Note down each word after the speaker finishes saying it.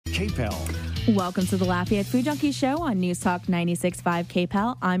KPEL. Welcome to the Lafayette Food Junkie Show on News Talk 96.5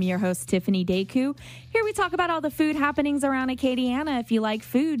 KPEL. I'm your host, Tiffany Deku. Here we talk about all the food happenings around Acadiana. If you like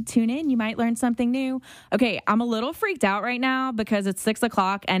food, tune in. You might learn something new. Okay, I'm a little freaked out right now because it's 6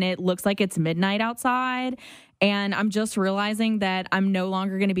 o'clock and it looks like it's midnight outside. And I'm just realizing that I'm no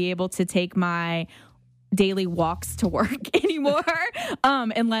longer going to be able to take my daily walks to work anymore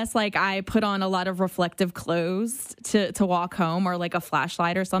unless like I put on a lot of reflective clothes to walk home, or like a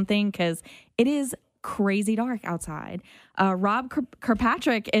flashlight or something, because it is crazy dark outside. Rob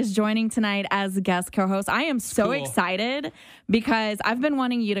Kirkpatrick is joining tonight as a guest co-host. I am so excited because I've been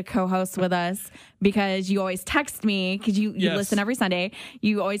wanting you to co-host with us because you always text me, because you listen every Sunday.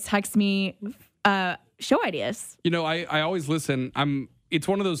 You always text me show ideas. You know, I always listen. It's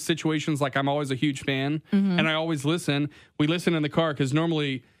one of those situations, like, I'm always a huge fan, and I always listen. We listen in the car because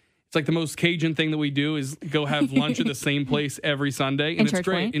normally it's like the most Cajun thing that we do is go have lunch at the same place every Sunday. And it's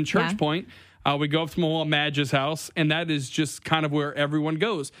great. In Church Point, we go up to Moa Madge's house, and that is just kind of where everyone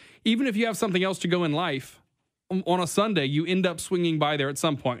goes. Even if you have something else to go in life, on a Sunday, you end up swinging by there at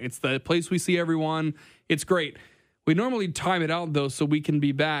some point. It's the place we see everyone. It's great. We normally time it out, though, so we can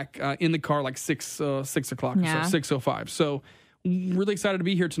be back in the car like 6 o'clock, so 6:05. So really excited to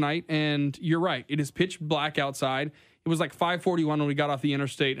be here tonight, and you're right. It is pitch black outside. It was like 5:41 when we got off the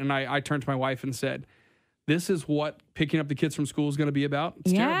interstate, and I turned to my wife and said, this is what picking up the kids from school is going to be about.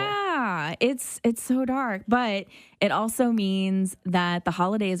 It's terrible. Yeah, it's so dark, but it also means that the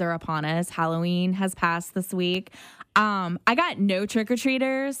holidays are upon us. Halloween has passed this week. I got no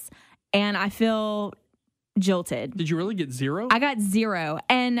trick-or-treaters, and I feel jilted. Did you really get zero? I got zero.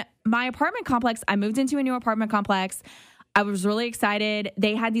 And my apartment complex, I moved into a new apartment complex. I was really excited.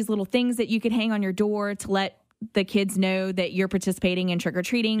 They had these little things that you could hang on your door to let the kids know that you're participating in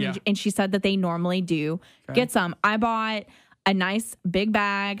trick-or-treating. Yeah. And she said that they normally do get some. I bought a nice big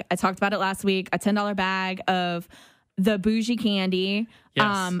bag. I talked about it last week, a $10 bag of the bougie candy,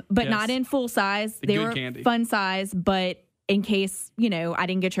 but not in full size. They were candy. Fun size, but in case, I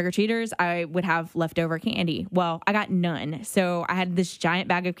didn't get trick-or-treaters, I would have leftover candy. Well, I got none. So I had this giant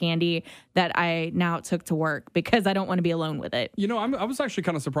bag of candy that I now took to work because I don't want to be alone with it. I was actually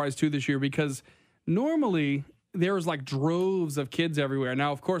kind of surprised, too, this year, because normally there's like droves of kids everywhere.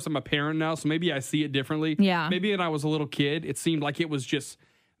 Now, of course, I'm a parent now, so maybe I see it differently. Yeah. Maybe when I was a little kid, it seemed like it was just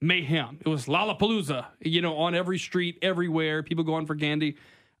mayhem. It was Lollapalooza, on every street, everywhere, people going for candy.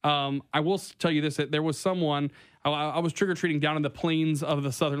 I will tell you this, that there was someone, I was trick-or-treating down in the plains of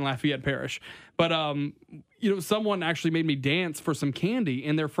the southern Lafayette Parish, but, someone actually made me dance for some candy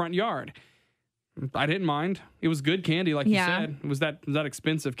in their front yard. I didn't mind. It was good candy, like you said. It was that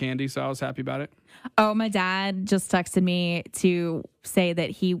expensive candy, so I was happy about it. Oh, my dad just texted me to say that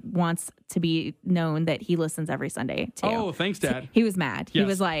he wants to be known that he listens every Sunday, too. Oh, thanks, Dad. He was mad. Yes. He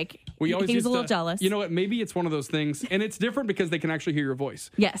was like, he was a little jealous. You know what? Maybe it's one of those things, and it's different because they can actually hear your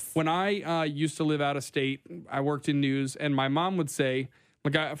voice. Yes. When I used to live out of state, I worked in news, and my mom would say,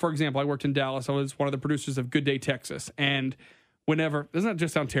 for example, I worked in Dallas. I was one of the producers of Good Day, Texas, and whenever, doesn't that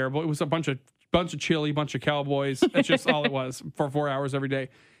just sound terrible? It was a bunch of chili, bunch of cowboys. That's just all it was for 4 hours every day.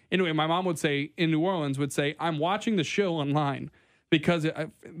 Anyway, my mom would say, in New Orleans, I'm watching the show online because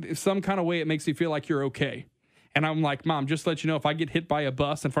some kind of way it makes you feel like you're okay. And I'm like, Mom, just to let you know, if I get hit by a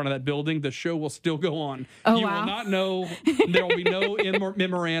bus in front of that building, the show will still go on. Oh, you will not know. There will be no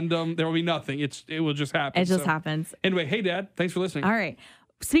memorandum. There will be nothing. It will just happen. It just happens. Anyway, hey, Dad, thanks for listening. All right.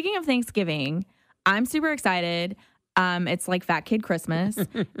 Speaking of Thanksgiving, I'm super excited. It's like Fat Kid Christmas.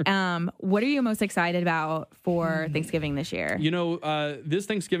 What are you most excited about for Thanksgiving this year? This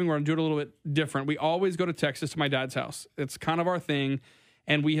Thanksgiving, we're going to do it a little bit different. We always go to Texas to my dad's house. It's kind of our thing.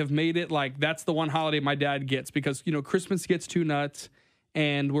 And we have made it like that's the one holiday my dad gets because, Christmas gets too nuts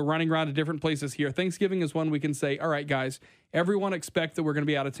and we're running around to different places here. Thanksgiving is one we can say, all right, guys, everyone expect that we're going to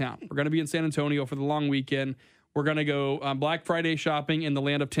be out of town. We're going to be in San Antonio for the long weekend. We're going to go Black Friday shopping in the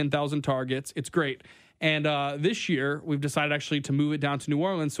land of 10,000 Targets. It's great. And this year, we've decided actually to move it down to New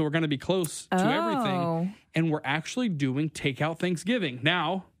Orleans, so we're going to be close to everything. And we're actually doing takeout Thanksgiving.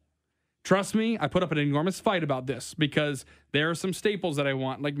 Now, trust me, I put up an enormous fight about this because there are some staples that I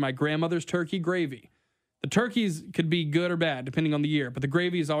want, like my grandmother's turkey gravy. The turkeys could be good or bad, depending on the year, but the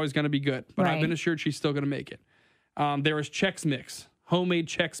gravy is always going to be good. But I've been assured she's still going to make it. There is Chex Mix, homemade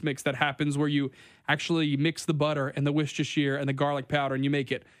Chex Mix that happens where you actually mix the butter and the Worcestershire and the garlic powder and you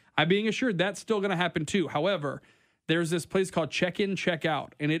make it. I'm being assured that's still going to happen too. However, there's this place called Check In, Check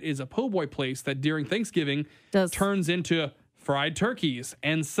Out, and it is a po' boy place that during Thanksgiving turns into fried turkeys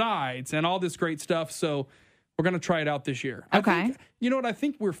and sides and all this great stuff. So We're going to try it out this year. Okay. I think, you know what? I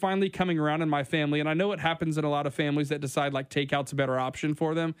think we're finally coming around in my family, and I know it happens in a lot of families that decide like takeout's a better option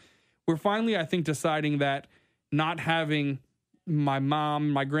for them. We're finally, I think, deciding that not having my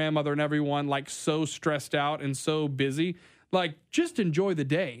mom, my grandmother, and everyone like so stressed out and so busy, like just enjoy the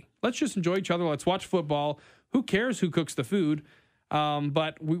day. Let's just enjoy each other. Let's watch football. Who cares who cooks the food?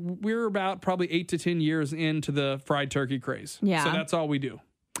 But we're about probably 8 to 10 years into the fried turkey craze. Yeah. So that's all we do.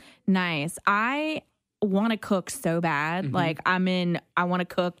 Nice. I want to cook so bad. Mm-hmm. Like I want to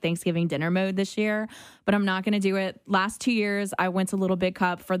cook Thanksgiving dinner mode this year, but I'm not going to do it. Last 2 years, I went to Little Big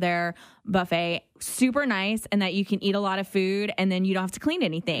Cup for their buffet. Super nice, and that you can eat a lot of food and then you don't have to clean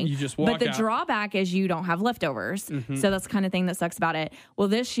anything. You just walk But the out. drawback is you don't have leftovers. Mm-hmm. So that's the kind of thing that sucks about it. Well,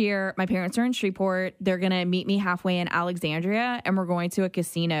 this year, my parents are in Shreveport. They're going to meet me halfway in Alexandria, and we're going to a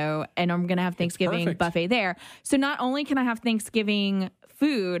casino, and I'm going to have Thanksgiving perfect. buffet there. So not only can I have Thanksgiving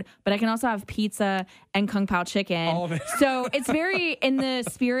food, but I can also have pizza and Kung Pao chicken. All of it. So it's very in the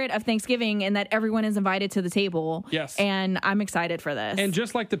spirit of Thanksgiving, and that everyone is invited to the table. Yes. And I'm excited for this. And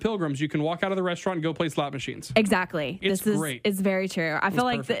just like the Pilgrims, you can walk out of the restaurant and go play slot machines. Exactly. It's this great. It's very true. I feel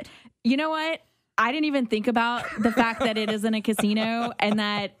like perfect. you know what? I didn't even think about the fact that it is in a casino and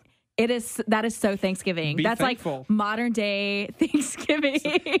that that is so Thanksgiving. Be That's thankful. like modern day Thanksgiving.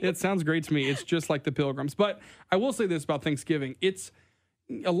 It sounds great to me. It's just like the Pilgrims. But I will say this about Thanksgiving. It's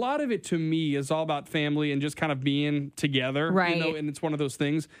a lot of it to me is all about family and just kind of being together. Right. You know, and it's one of those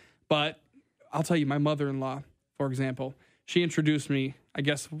things. But I'll tell you, my mother-in-law, for example, she introduced me, I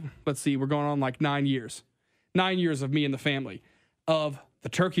guess, let's see, we're going on like 9 years. 9 years of me and the family of the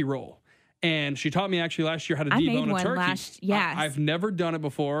turkey roll. And she taught me actually last year how to debone a turkey. Yes. I've never done it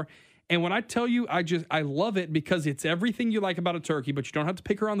before. And when I tell you, I love it because it's everything you like about a turkey, but you don't have to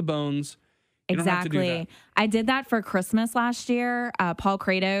pick around the bones. You don't have to do Exactly. that. I did that for Christmas last year. Paul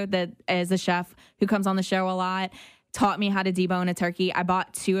Credo, that is a chef who comes on the show a lot, taught me how to debone a turkey. I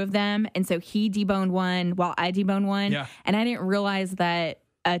bought 2 of them, and so he deboned one while I deboned one. Yeah. And I didn't realize that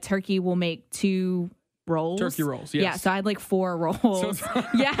a turkey will make 2 rolls. Turkey rolls, yes. Yeah, so I had like 4 rolls.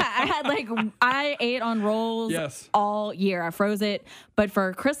 Yeah, I ate on rolls Yes. all year. I froze it. But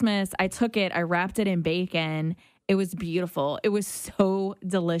for Christmas, I took it, I wrapped it in bacon. It was beautiful. It was so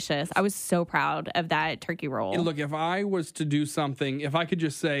delicious. I was so proud of that turkey roll. And look, if I was to do something, if I could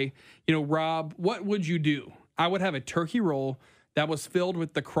just say, you know, Rob, what would you do? I would have a turkey roll that was filled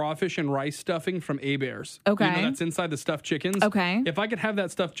with the crawfish and rice stuffing from Abear's. Okay. You know, that's inside the stuffed chickens. Okay. If I could have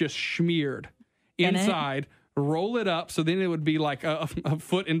that stuff just smeared inside, roll it up, so then it would be like a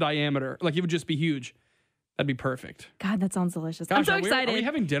foot in diameter. Like it would just be huge. That'd be perfect. God, that sounds delicious. Gosh, I'm so are excited. Are we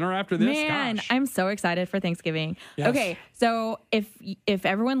having dinner after this? Man, Gosh. I'm so excited for Thanksgiving. Yes. Okay, so if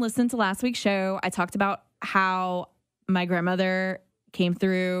everyone listened to last week's show, I talked about how my grandmother came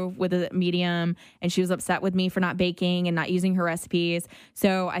through with a medium and she was upset with me for not baking and not using her recipes.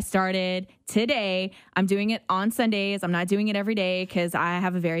 So I started today. I'm doing it on Sundays. I'm not doing it every day because I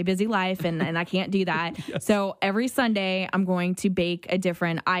have a very busy life and I can't do that. Yes. So every Sunday I'm going to bake a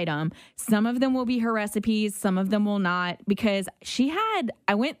different item. Some of them will be her recipes. Some of them will not, because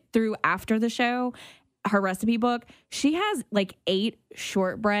I went through after the show, her recipe book. She has like 8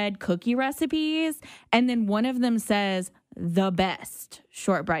 shortbread cookie recipes. And then one of them says the best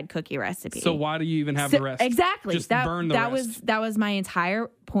shortbread cookie recipe. So why do you even have the rest? Exactly. Just burn the rest. That was my entire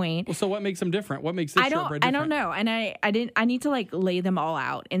point. Well, so what makes them different? What makes this shortbread different? I don't know. And I need to like lay them all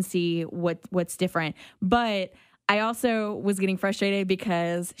out and see what's different. But I also was getting frustrated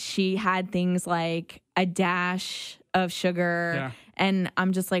because she had things like a dash of sugar. Yeah. And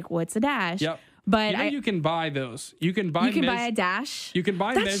I'm just like, what's a dash? Yep. But you can buy those. You can buy a dash. You can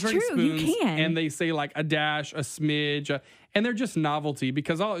buy That's measuring true. You spoons, can. and they say like a dash, a smidge, and they're just novelty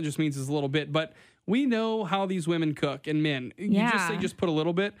because all it just means is a little bit. But we know how these women cook and men. You just say just put a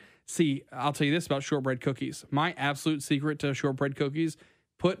little bit. See, I'll tell you this about shortbread cookies. My absolute secret to shortbread cookies: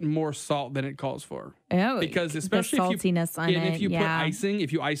 put more salt than it calls for. Oh, because especially the saltiness on it. And if you put icing,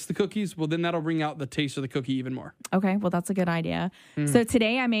 if you ice the cookies, well, then that'll bring out the taste of the cookie even more. Okay, well, that's a good idea. So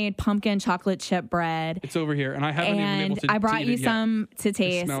today I made pumpkin chocolate chip bread. It's over here, and I haven't even been able to. I brought you some to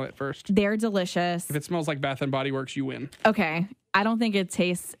taste. Smell it first. They're delicious. If it smells like Bath and Body Works, you win. Okay, I don't think it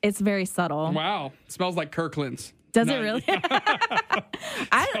tastes. It's very subtle. Wow, it smells like Kirkland's. Does it really?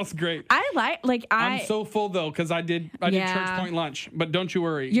 Smells great. I'm so full though because I did Church Point lunch, but don't you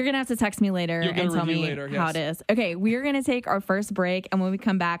worry. You're gonna have to text me later and tell me how it is. Okay, we're gonna take our first break, and when we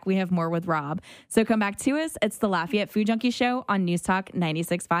come back, we have more with Rob. So come back to us. It's the Lafayette Food Junkie Show on News Talk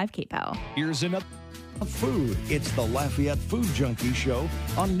 96.5 KPEL. Here's another. Food. It's the Lafayette Food Junkie Show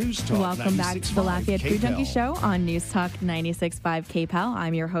on News Talk. Welcome back to the Lafayette Food Junkie Show on News Talk 96.5 KPEL.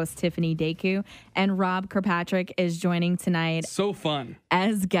 I'm your host, Tiffany Daku, and Rob Kirkpatrick is joining tonight. So fun.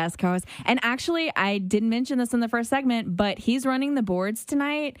 As guest co-host. And actually, I didn't mention this in the first segment, but he's running the boards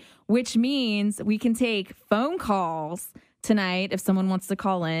tonight, which means we can take phone calls tonight if someone wants to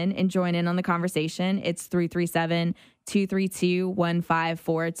call in and join in on the conversation. It's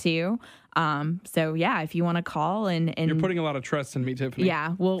 337-232-1542. So yeah, if you want to call and you're putting a lot of trust in me, Tiffany.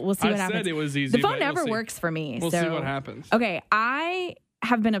 Yeah, we'll see what happens. I said it was easy. The phone never works for me. We'll see what happens. Okay, I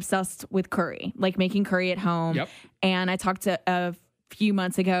have been obsessed with curry, like making curry at home. Yep. And I talked a few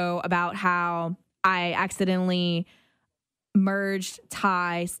months ago about how I accidentally merged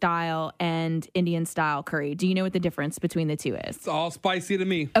Thai style and Indian style curry. Do you know what the difference between the two is? It's all spicy to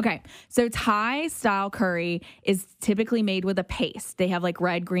me. Okay. So Thai style curry is typically made with a paste. They have like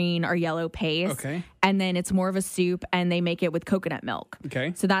red, green, or yellow paste. Okay. And then it's more of a soup and they make it with coconut milk.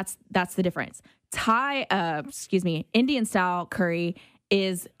 Okay. So that's the difference. Indian style curry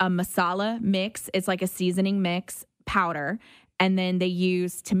is a masala mix. It's like a seasoning mix powder. And then they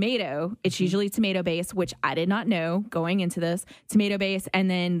use tomato. It's usually tomato base, which I did not know going into this. Tomato base,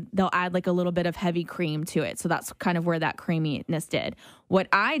 and then they'll add like a little bit of heavy cream to it. So that's kind of where that creaminess did. What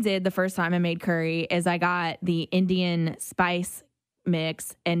I did the first time I made curry is I got the Indian spice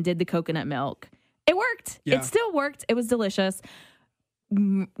mix and did the coconut milk. It worked. Yeah. It still worked. It was delicious.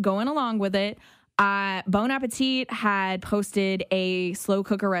 Going along with it, Bon Appetit had posted a slow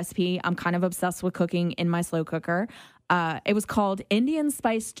cooker recipe. I'm kind of obsessed with cooking in my slow cooker. It was called Indian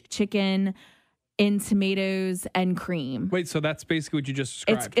spiced chicken in tomatoes and cream. Wait, so that's basically what you just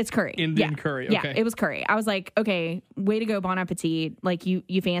described? It's curry. Indian curry. Okay. Yeah, it was curry. I was like, okay, way to go, Bon Appetit. Like you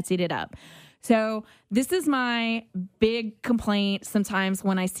fancied it up. So this is my big complaint sometimes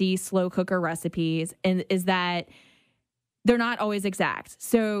when I see slow cooker recipes, and is that they're not always exact.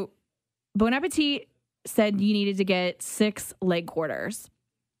 So Bon Appetit said you needed to get 6 leg quarters.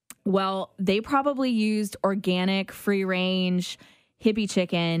 Well, they probably used organic, free-range, hippie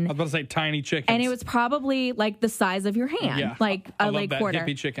chicken. I was about to say tiny chickens. And it was probably like the size of your hand, like a leg quarter. I love that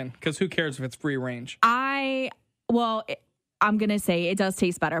hippie chicken, because who cares if it's free range? I'm going to say it does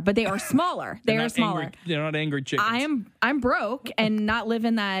taste better, but they are smaller. They're smaller. They're not angry chickens. I'm broke and not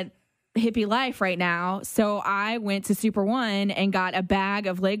living that hippie life right now. So I went to Super One and got a bag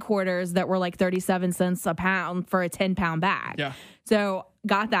of leg quarters that were like 37 cents a pound for a 10-pound bag. Yeah. So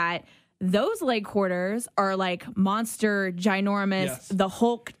got that. Those leg quarters are like monster, ginormous, the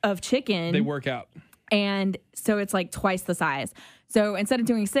Hulk of chicken. They work out. And so it's like twice the size. So instead of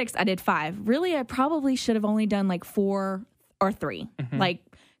doing 6, I did 5. Really, I probably should have only done like 4 or 3. Mm-hmm.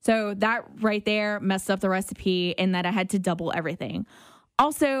 So that right there messed up the recipe in that I had to double everything.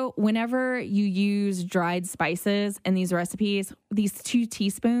 Also, whenever you use dried spices in these recipes, these 2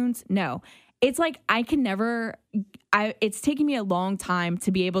 teaspoons, no. It's like it's taking me a long time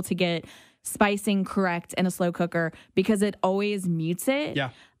to be able to get spicing correct in a slow cooker because it always mutes it.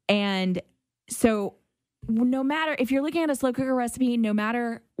 Yeah. And so no matter, if you're looking at a slow cooker recipe, no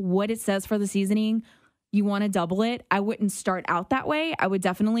matter what it says for the seasoning, you want to double it. I wouldn't start out that way. I would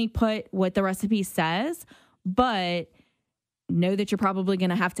definitely put what the recipe says, but know that you're probably going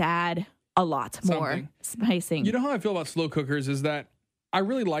to have to add a lot more spicing. You know how I feel about slow cookers is that I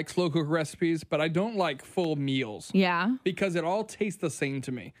really like slow cooker recipes, but I don't like full meals. Yeah. Because it all tastes the same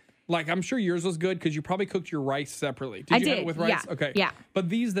to me. Like, I'm sure yours was good because you probably cooked your rice separately. Did you have it with rice? Yeah. Okay. Yeah. But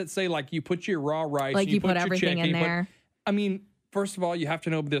these that say, like, you put your raw rice, like you put your everything chicken, in there. First of all, you have to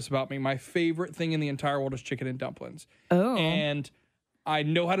know this about me. My favorite thing in the entire world is chicken and dumplings. Oh. And I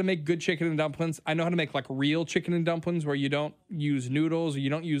know how to make good chicken and dumplings. I know how to make like real chicken and dumplings where you don't use noodles or you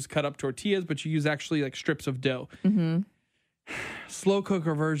don't use cut up tortillas, but you use actually like strips of dough. Mm-hmm. Slow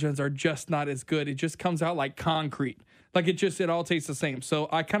cooker versions are just not as good. It just comes out like concrete. Like it all tastes the same. So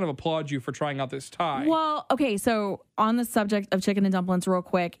I kind of applaud you for trying out this Thai. Well, okay, so on the subject of chicken and dumplings real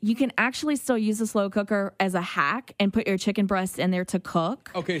quick, you can actually still use a slow cooker as a hack and put your chicken breast in there to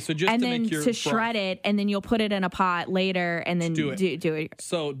cook. Okay, so just and to then make your to shred it, and then you'll put it in a pot later and then do it.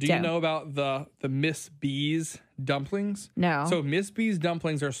 So do you know about the Miss B's dumplings? No. So Miss B's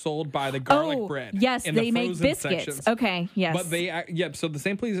dumplings are sold by the garlic bread. Yes, in they the make frozen biscuits. sections. Okay, yes. But so the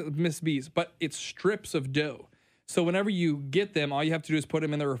same place as Miss B's, but it's strips of dough. So whenever you get them, all you have to do is put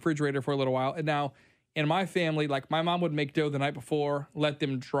them in the refrigerator for a little while. And now, in my family, like my mom would make dough the night before, let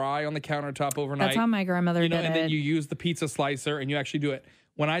them dry on the countertop overnight. That's how my grandmother did it. And then you use the pizza slicer and you actually do it.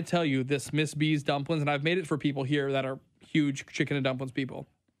 When I tell you this Miss B's dumplings, and I've made it for people here that are huge chicken and dumplings people,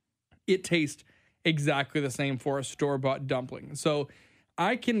 it tastes exactly the same for a store-bought dumpling. So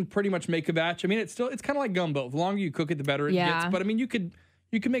I can pretty much make a batch. I mean, it's kind of like gumbo. The longer you cook it, the better it gets. But I mean, you could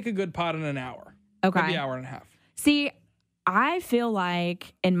make a good pot in an hour. Okay. Maybe an hour and a half. See, I feel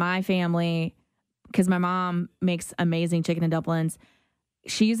like in my family, because my mom makes amazing chicken and dumplings,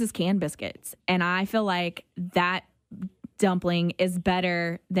 she uses canned biscuits. And I feel like that dumpling is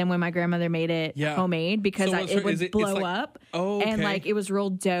better than when my grandmother made it homemade, because it would blow up. Oh, okay. And like it was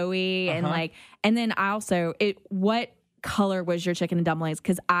real doughy and then I also what color was your chicken and dumplings?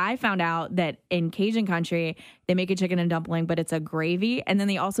 Because I found out that in Cajun country they make a chicken and dumpling, but it's a gravy, and then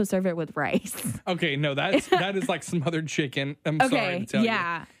they also serve it with rice. Okay, no, that is like smothered chicken. I'm sorry to tell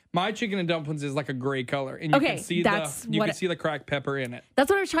you. My chicken and dumplings is like a gray color, and you can see the cracked pepper in it. That's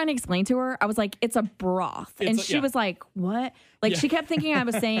what I was trying to explain to her. I was like, it's a broth. She was like, what? Like, she kept thinking I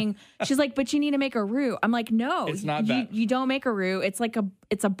was saying, she's like, but you need to make a roux. I'm like, no, it's not that. You don't make a roux. It's like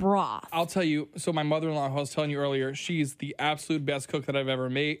it's a broth. I'll tell you. So my mother-in-law, who I was telling you earlier, she's the absolute best cook that I've ever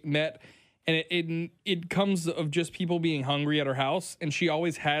met. And it comes of just people being hungry at her house, and she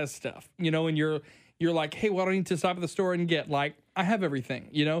always has stuff, and you're like, hey, what do I need to stop at the store and get? Like, I have everything,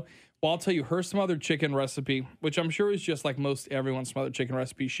 Well, I'll tell you, her smothered chicken recipe, which I'm sure is just like most everyone's smothered chicken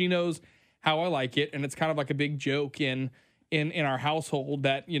recipe. She knows how I like it, and it's kind of like a big joke in our household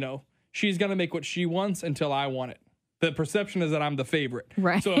that, she's going to make what she wants until I want it. The perception is that I'm the favorite.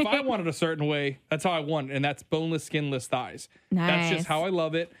 Right. So if I want it a certain way, that's how I want it, and that's boneless, skinless thighs. Nice. That's just how I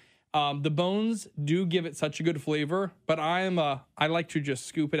love it. The bones do give it such a good flavor, but I like to just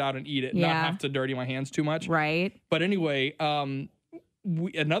scoop it out and eat it, not have to dirty my hands too much. Right. But anyway,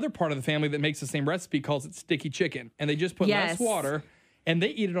 another part of the family that makes the same recipe calls it sticky chicken, and they just put less water, and they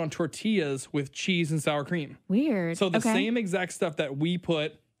eat it on tortillas with cheese and sour cream. Weird. So the same exact stuff that we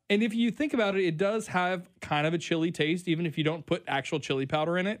put, and if you think about it, it does have kind of a chili taste, even if you don't put actual chili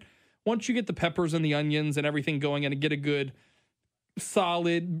powder in it. Once you get the peppers and the onions and everything going and get a good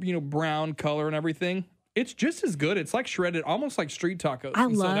solid, brown color and everything, it's just as good. It's like shredded, almost like street tacos.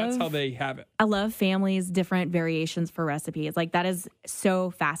 So that's how they have it. I love families' different variations for recipes. Like, that is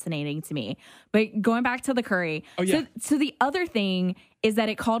so fascinating to me. But going back to the curry. Oh, yeah. So the other thing is that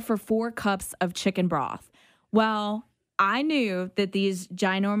it called for 4 cups of chicken broth. Well, I knew that these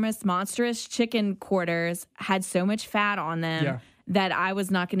ginormous, monstrous chicken quarters had so much fat on them that I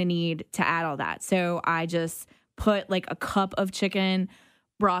was not going to need to add all that. So I just put like a cup of chicken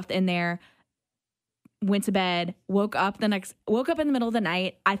broth in there, went to bed, woke up in the middle of the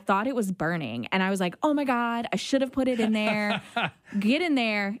night. I thought it was burning, and I was like, oh my God, I should have put it in there. Get in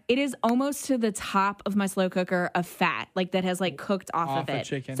there. It is almost to the top of my slow cooker of fat, like that has like cooked off of it.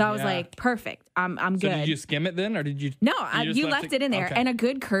 Chicken, so I was like, perfect. I'm good. So did you skim it then, or did you? No, you left it in there. Okay. And a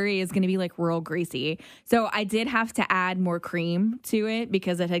good curry is going to be like real greasy. So I did have to add more cream to it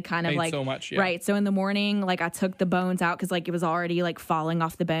because it had kind of like so much, right. So in the morning, like I took the bones out because like it was already like falling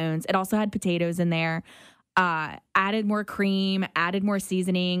off the bones. It also had potatoes in there. Added more cream, added more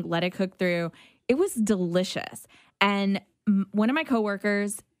seasoning, let it cook through. It was delicious. And one of my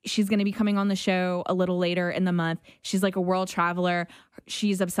coworkers, she's going to be coming on the show a little later in the month. She's like a world traveler.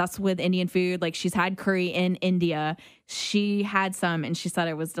 She's obsessed with Indian food. Like, she's had curry in India. She had some and she said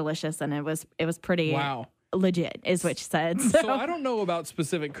it was delicious, and it was pretty legit is what she said. So I don't know about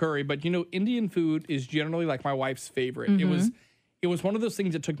specific curry, but Indian food is generally like my wife's favorite. Mm-hmm. It was one of those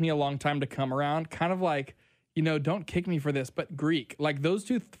things that took me a long time to come around, kind of like, don't kick me for this, but Greek. Like, those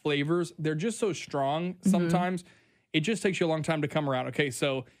two flavors, they're just so strong sometimes. It just takes you a long time to come around. Okay,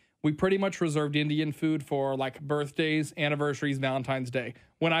 so we pretty much reserved Indian food for like birthdays, anniversaries, Valentine's Day,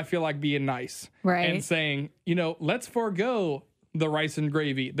 when I feel like being nice. Right. And saying, let's forego the rice and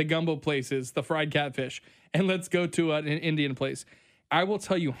gravy, the gumbo places, the fried catfish, and let's go to an Indian place. I will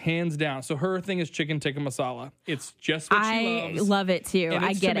tell you, hands down. So her thing is chicken tikka masala. It's just what she loves. I love it too. And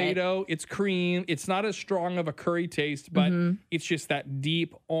I get tomato, it's cream. It's not as strong of a curry taste, but it's just that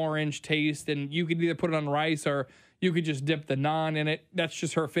deep orange taste. And you could either put it on rice or you could just dip the naan in it. That's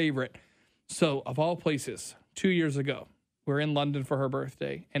just her favorite. So of all places, 2 years ago, we're in London for her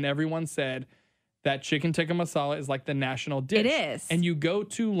birthday, and everyone said that chicken tikka masala is like the national dish. It is. And you go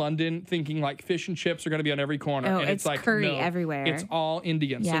to London thinking like fish and chips are going to be on every corner. Oh, and it's like curry everywhere. It's all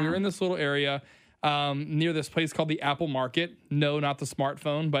Indian. Yeah. So we were in this little area near this place called the Apple Market. No, not the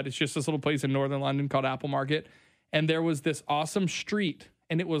smartphone, but it's just this little place in northern London called Apple Market. And there was this awesome street,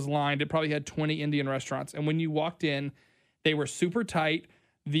 and it was lined. It probably had 20 Indian restaurants. And when you walked in, they were super tight.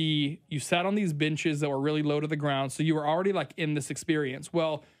 You sat on these benches that were really low to the ground. So you were already like in this experience.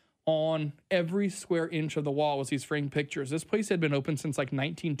 Well, on every square inch of the wall was these framed pictures. This place had been open since like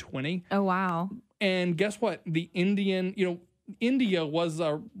 1920. Oh, wow. And guess what? The Indian, India was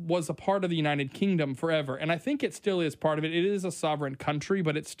a part of the United Kingdom forever, and I think it still is part of it. It is a sovereign country,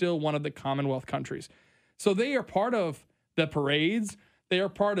 but it's still one of the Commonwealth countries. So they are part of the parades. They are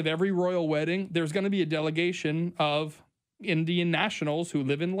part of every royal wedding. There's going to be a delegation of Indian nationals who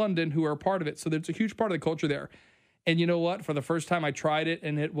live in London who are part of it. So there's a huge part of the culture there. And you know what? For the first time, I tried it,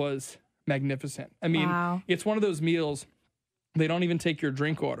 and it was magnificent. I mean, It's one of those meals, they don't even take your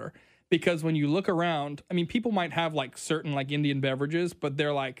drink order. Because when you look around, I mean, people might have like certain like Indian beverages, but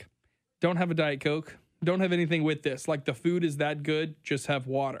they're like, don't have a Diet Coke, don't have anything with this. Like the food is that good, just have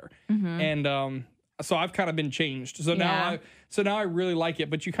water. And so I've kind of been changed. So now I really like it.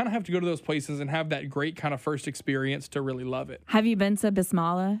 But you kind of have to go to those places and have that great kind of first experience to really love it. Have you been to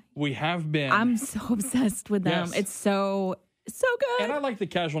Bismillah? We have been. I'm so obsessed with them. Yes. It's so good. And I like the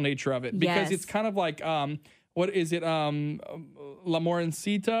casual nature of it because it's kind of like what is it? La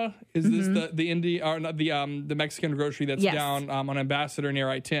Morencita? Is this the India or not the Mexican grocery that's down on Ambassador near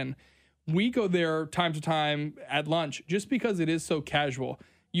I-10? We go there time to time at lunch just because it is so casual.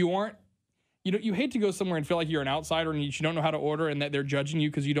 You hate to go somewhere and feel like you're an outsider and you don't know how to order and that they're judging you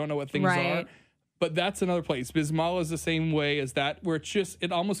because you don't know what things are. But that's another place. Bismillah is the same way as that, where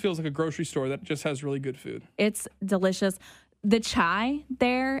it almost feels like a grocery store that just has really good food. It's delicious. The chai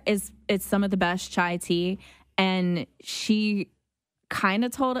there it's some of the best chai tea. And she kind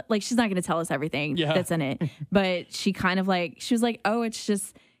of told, like, she's not going to tell us everything that's in it, but she kind of like, she was like, oh, it's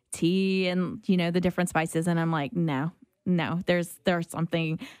just tea and, the different spices. And I'm like, no, there's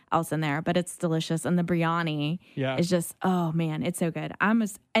something else in there, but it's delicious. And the biryani is just, oh man, it's so good. And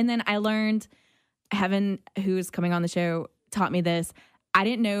then I learned, Heaven, who's coming on the show, taught me this. I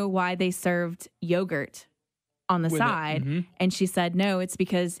didn't know why they served yogurt on the side. And she said, no, it's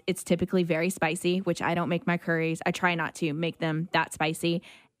because it's typically very spicy, which I don't make my curries. I try not to make them that spicy.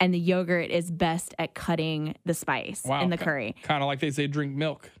 And the yogurt is best at cutting the spice in the curry. Kind of like they say drink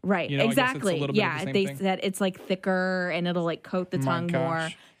milk. Right. Exactly. They said it's like thicker and it'll like coat the tongue more.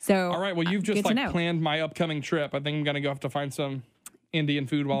 So, all right. Well, you've just planned my upcoming trip. I think I'm going to have to find some Indian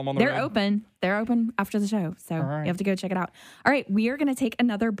food while I'm on the road. They're open after the show. So you have to go check it out. All right. We are going to take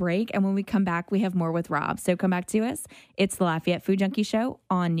another break. And when we come back, we have more with Rob. So come back to us. It's the Lafayette Food Junkie Show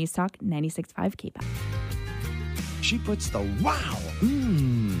on News Talk 96.5 KPEL. She puts the wow,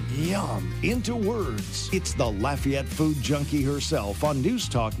 yum into words. It's the Lafayette Food Junkie herself on News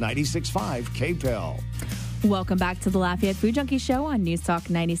Talk 96.5 KPEL. Welcome back to the Lafayette Food Junkie Show on News Talk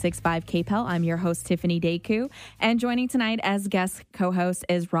 96.5 KPEL. I'm your host, Tiffany Deku. And joining tonight as guest co-host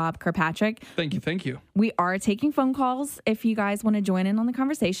is Rob Kirkpatrick. Thank you. We are taking phone calls if you guys want to join in on the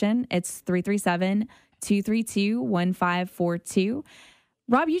conversation. It's 337-232-1542.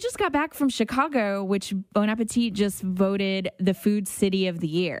 Rob, you just got back from Chicago, which Bon Appetit just voted the food city of the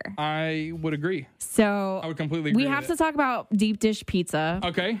year. I would agree. So I would completely agree. We have to talk about deep dish pizza.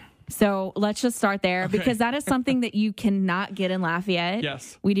 Okay. So let's just start there because that is something that you cannot get in Lafayette.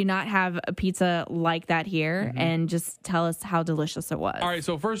 Yes. We do not have a pizza like that here. And just tell us how delicious it was. All right.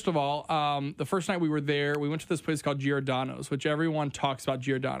 So first of all, the first night we were there, we went to this place called Giordano's, which everyone talks about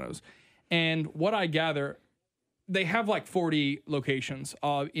Giordano's. And what I gather, they have like 40 locations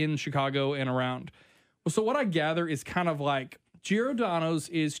in Chicago and around. So what I gather is kind of like Giordano's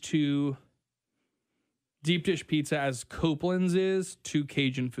is to deep dish pizza as Copeland's is to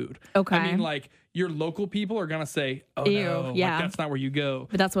Cajun food. Okay. I mean, like, your local people are going to say, oh, ew, no, yeah. Like, that's not where you go.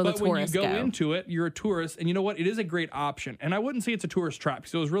 But that's where the tourists go. When you go into it, you're a tourist, and you know what? It is a great option. And I wouldn't say it's a tourist trap,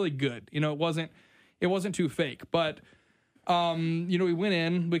 because it was really good. It wasn't too fake. But, we went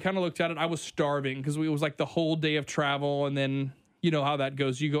in, we kind of looked at it. I was starving, because it was like the whole day of travel, and then, you know how that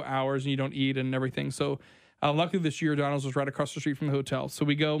goes. You go hours, and you don't eat and everything. So, luckily, this Giordano's was right across the street from the hotel. So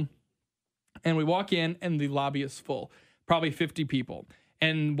we go, and we walk in, and the lobby is full, probably 50 people.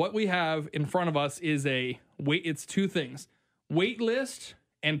 And what we have in front of us is it's two things, wait list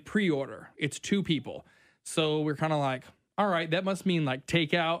and pre-order. It's 2 people. So we're kind of like, all right, that must mean like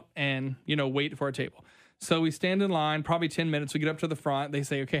takeout and, wait for a table. So we stand in line, probably 10 minutes. We get up to the front. They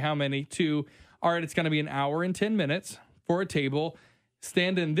say, okay, how many? 2. All right, it's going to be an hour and 10 minutes for a table.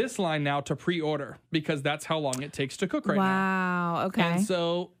 Stand in this line now to pre-order because that's how long it takes to cook right now. Wow, okay. And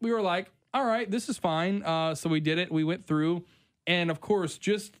so we were like, all right, this is fine. So we did it. We went through. And of course,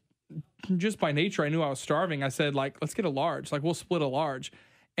 just by nature, I knew I was starving. I said, like, let's get a large. Like, we'll split a large.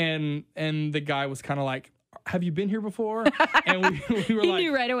 And the guy was kind of like, have you been here before? And we were like, he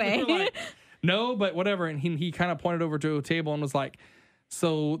knew right away. We were like, no, but whatever. And he kind of pointed over to a table and was like,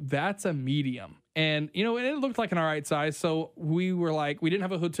 so that's a medium. And, and it looked like an all right size. So we were like, we didn't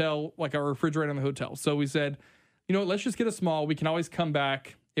have a hotel, like a refrigerator in the hotel. So we said, let's just get a small. We can always come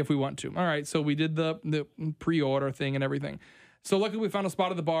back if we want to. All right, so we did the pre-order thing and everything. So luckily we found a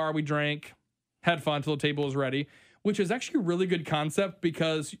spot at the bar. We drank, had fun till the table was ready, which is actually a really good concept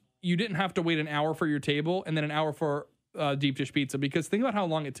because you didn't have to wait an hour for your table and then an hour for deep dish pizza, because think about how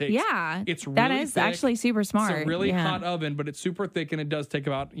long it takes. Yeah, it's really that is thick. actually super smart. It's a really hot oven, but it's super thick, and it does take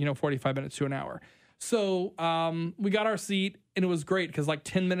about 45 minutes to an hour. So we got our seat, and it was great because like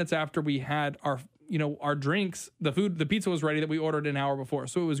 10 minutes after we had our drinks, the pizza was ready that we ordered an hour before.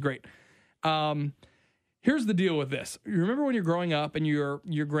 So it was great. Here's the deal with this. You remember when you're growing up and your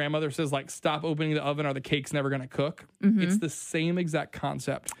grandmother says like, stop opening the oven or the cake's never going to cook? Mm-hmm. It's the same exact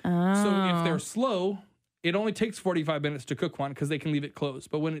concept. Oh. So if they're slow, it only takes 45 minutes to cook one because they can leave it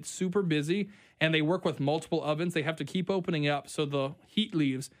closed. But when it's super busy and they work with multiple ovens, they have to keep opening up so the heat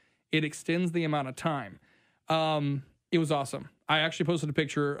leaves. It extends the amount of time. It was awesome. I actually posted a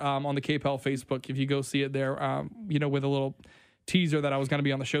picture on the KPEL Facebook. If you go see it there, with a little teaser that I was going to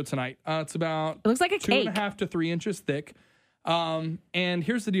be on the show tonight. It looks like a cake. 2.5 to 3 inches thick. And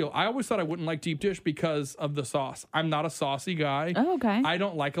here's the deal. I always thought I wouldn't like deep dish because of the sauce. I'm not a saucy guy. Oh, okay. I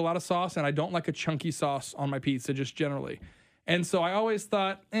don't like a lot of sauce, and I don't like a chunky sauce on my pizza just generally. And so I always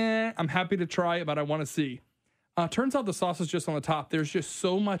thought, I'm happy to try it, but I want to see. Turns out the sauce is just on the top. There's just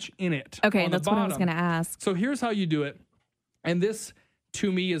so much in it. Okay, on that's the what I bottom. was going to ask. So here's how you do it. And this,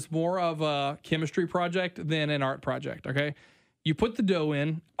 to me, is more of a chemistry project than an art project, okay? You put the dough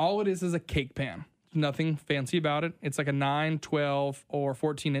in. All it is a cake pan. Nothing fancy about it. It's like a 9, 12, or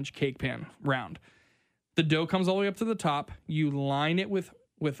 14-inch cake pan, round. The dough comes all the way up to the top. You line it with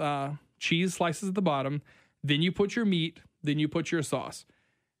cheese slices at the bottom. Then you put your meat. Then you put your sauce.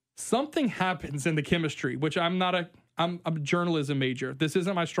 Something happens in the chemistry, which I'm a journalism major. This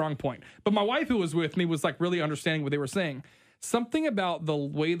isn't my strong point. But my wife, who was with me, was like really understanding what they were saying. Something about the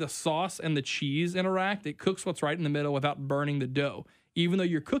way the sauce and the cheese interact, it cooks what's right in the middle without burning the dough, even though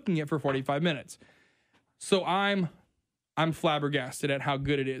you're cooking it for 45 minutes. So I'm flabbergasted at how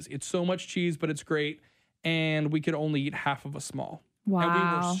good it is. It's so much cheese, but it's great. And we could only eat half of a small. Wow. And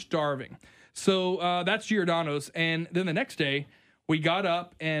we were starving. So that's Giordano's. And then the next day, we got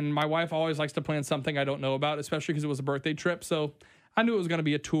up, and my wife always likes to plan something I don't know about, especially because it was a birthday trip. So I knew it was going to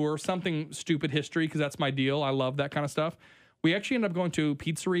be a tour, something stupid history, because that's my deal. I love that kind of stuff. We actually ended up going to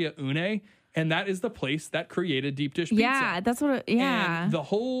Pizzeria Une, and that is the place that created deep dish pizza. Yeah, that's what. And the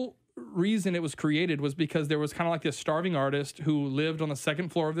whole reason it was created was because there was kind of like this starving artist who lived on the second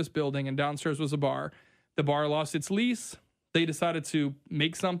floor of this building, and downstairs was a bar. The bar lost its lease. They decided to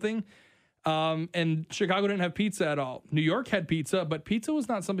make something. And Chicago didn't have pizza at all. New York had pizza, but pizza was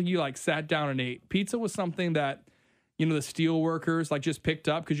not something you like sat down and ate. Pizza was something that, the steel workers like just picked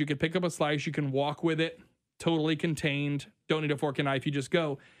up because you could pick up a slice, you can walk with it, totally contained, don't need a fork and knife, you just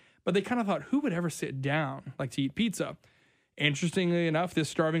go. But they kind of thought, who would ever sit down like to eat pizza? Interestingly enough, this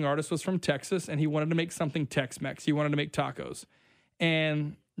starving artist was from Texas, and he wanted to make something Tex-Mex. He wanted to make tacos.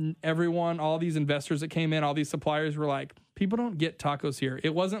 And everyone, all these investors that came in, all these suppliers were like, people don't get tacos here.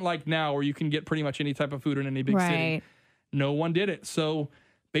 It wasn't like now where you can get pretty much any type of food in any big city. No one did it. So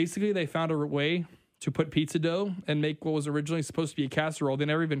basically they found a way to put pizza dough and make what was originally supposed to be a casserole. They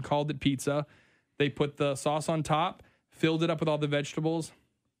never even called it pizza. They put the sauce on top, filled it up with all the vegetables.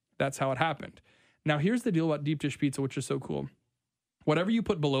 That's how it happened. Now here's the deal about deep dish pizza, which is so cool. Whatever you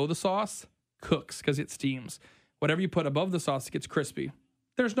put below the sauce cooks because it steams. Whatever you put above the sauce, it gets crispy.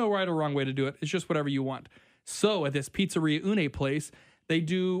 There's no right or wrong way to do it. It's just whatever you want. So at this Pizzeria Une place, they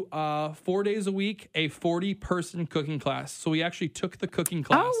do 4 days a week, a 40-person cooking class. So we actually took the cooking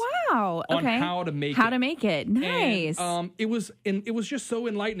class. Oh, wow. On how to make it. Nice. And, it was just so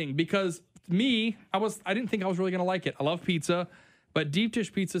enlightening because I didn't think I was really going to like it. I love pizza, but deep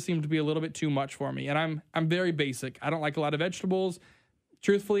dish pizza seemed to be a little bit too much for me. And I'm very basic. I don't like a lot of vegetables.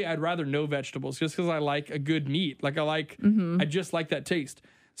 Truthfully, I'd rather no vegetables just because I like a good meat. Like I just like that taste.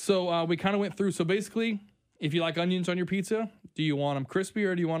 So we kind of went through. So basically, if you like onions on your pizza, do you want them crispy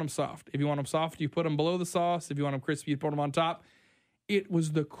or do you want them soft? If you want them soft, you put them below the sauce. If you want them crispy, you put them on top. It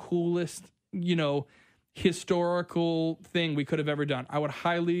was the coolest, historical thing we could have ever done. I would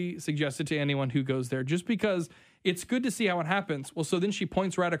highly suggest it to anyone who goes there just because it's good to see how it happens. Well, so then she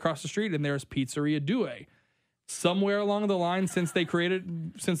points right across the street and there's Pizzeria Due. Somewhere along the line, since they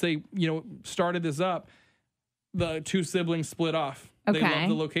started this up, the two siblings split off. Okay. They love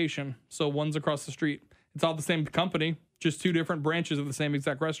the location. So one's across the street. It's all the same company, just two different branches of the same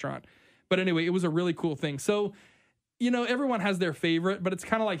exact restaurant. But anyway, it was a really cool thing. So, everyone has their favorite, but it's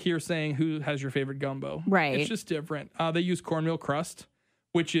kind of like here saying who has your favorite gumbo. Right. It's just different. They use cornmeal crust,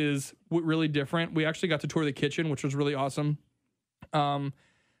 which is really different. We actually got to tour the kitchen, which was really awesome. The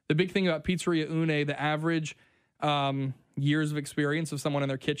big thing about Pizzeria Une, the average years of experience of someone in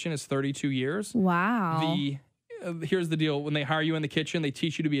their kitchen is 32 years. Wow. Here's the deal. When they hire you in the kitchen, they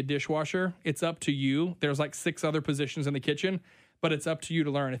teach you to be a dishwasher. It's up to you. There's like 6 other positions in the kitchen, but it's up to you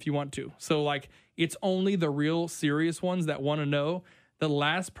to learn if you want to. So like, it's only the real serious ones that want to know. The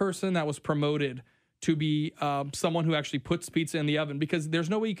last person that was promoted to be someone who actually puts pizza in the oven, because there's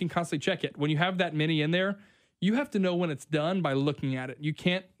no way you can constantly check it. When you have that many in there, you have to know when it's done by looking at it. You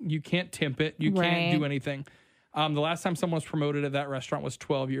can't temp it. You can't do anything. The last time someone was promoted at that restaurant was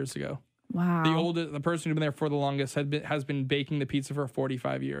 12 years ago. Wow. The person who's been there for the longest has been baking the pizza for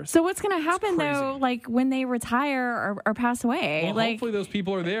 45 years. So what's going to happen though, like when they retire or pass away? Well, like, hopefully those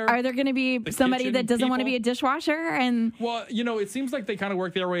people are there. Are there going to be somebody that doesn't want to be a dishwasher? And well, it seems like they kind of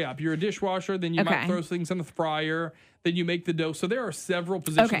work their way up. You're a dishwasher, then you might throw things in the fryer, then you make the dough. So there are several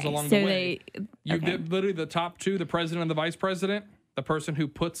positions along the way. Literally the top 2, the president and the vice president, the person who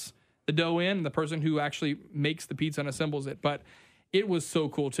puts the dough in, the person who actually makes the pizza and assembles it. But it was so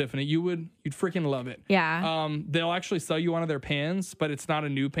cool, Tiffany. You'd freaking love it. Yeah. They'll actually sell you one of their pans, but it's not a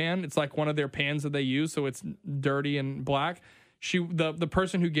new pan. It's like one of their pans that they use, so it's dirty and black. The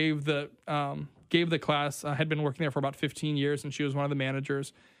person who gave the class had been working there for about 15 years, and she was one of the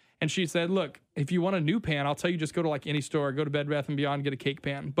managers. And she said, "Look, if you want a new pan, I'll tell you just go to like any store, go to Bed Bath & Beyond, get a cake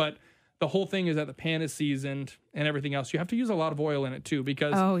pan. But the whole thing is that the pan is seasoned and everything else. You have to use a lot of oil in it too,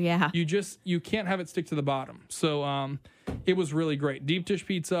 because you can't have it stick to the bottom. So it was really great. Deep dish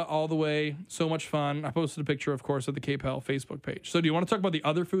pizza all the way. So much fun. I posted a picture, of course, of the KPEL Facebook page. So do you want to talk about the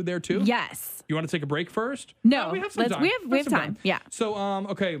other food there too? Yes. You want to take a break first? No. We have some time. We have time. Yeah. So,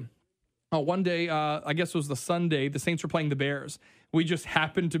 okay. One day, I guess it was the Sunday, the Saints were playing the Bears. We just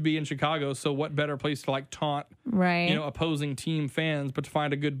happened to be in Chicago, so what better place to like taunt, opposing team fans, but to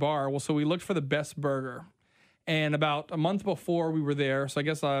find a good bar. Well, so we looked for the best burger. And about a month before we were there, so I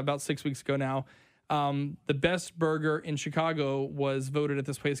guess about 6 weeks ago now, the best burger in Chicago was voted at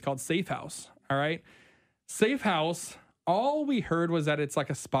this place called Safe House. All right. Safe House, all we heard was that it's like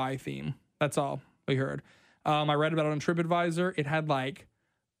a spy theme. That's all we heard. I read about it on TripAdvisor. It had like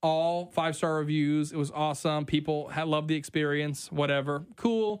all 5-star reviews. It was awesome. People had loved the experience, whatever.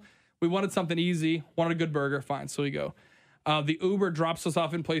 Cool. We wanted something easy, wanted a good burger. Fine. So we go. The Uber drops us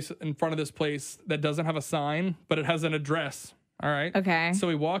off in front of this place that doesn't have a sign, but it has an address. All right. Okay. So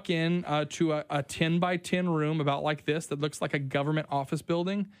we walk in to a 10 by 10 room about like this that looks like a government office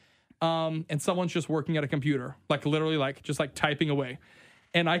building. And someone's just working at a computer, like literally like just like typing away.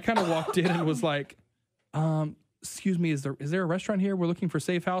 And I kind of walked in and was like, excuse me, is there a restaurant here? We're looking for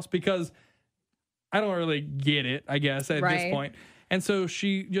Safe House, because I don't really get it, I guess, at this point. And so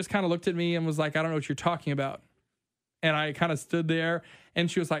she just kind of looked at me and was like, I don't know what you're talking about. And I kind of stood there and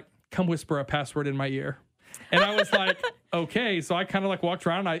she was like, come whisper a password in my ear. And I was like, okay. So I kind of like walked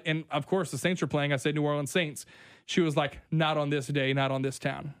around and of course the Saints were playing. I said New Orleans Saints. She was like, not on this day, not on this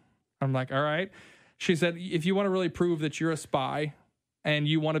town. I'm like, all right. She said, if you want to really prove that you're a spy and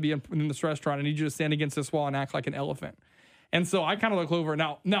you want to be in this restaurant, I need you to stand against this wall and act like an elephant. And so I kind of look over.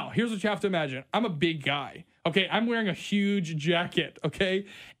 Now, here's what you have to imagine. I'm a big guy. Okay. I'm wearing a huge jacket. Okay.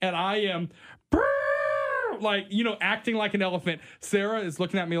 And I am like, acting like an elephant. Sarah is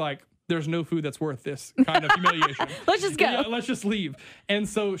looking at me like, there's no food that's worth this kind of humiliation. Let's just go. Yeah, let's just leave. And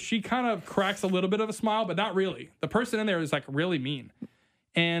so she kind of cracks a little bit of a smile, but not really. The person in there is like really mean.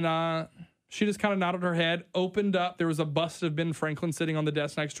 And she just kind of nodded her head, opened up. There was a bust of Ben Franklin sitting on the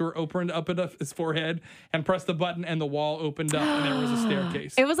desk next to her, opened up his forehead and pressed the button, and the wall opened up and there was a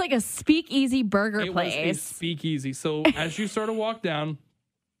staircase. It was like a speakeasy burger place. It was a speakeasy. So as you sort of walk down,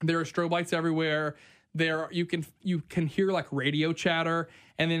 there are strobe lights everywhere. You can hear like radio chatter,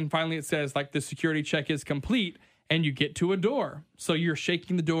 and then finally it says like the security check is complete, and you get to a door. So you're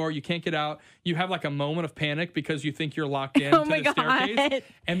shaking the door, you can't get out. You have like a moment of panic because you think you're locked in to the staircase,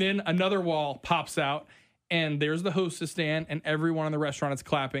 and then another wall pops out, and there's the hostess stand, and everyone in the restaurant is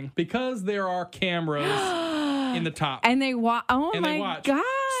clapping because there are cameras in the top, and they watch. Oh my god!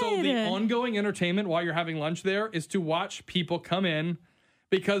 So the ongoing entertainment while you're having lunch there is to watch people come in.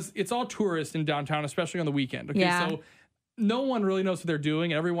 Because it's all tourists in downtown, especially on the weekend. Okay, so no one really knows what they're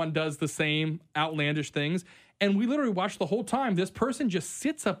doing. Everyone does the same outlandish things. And we literally watched the whole time. This person just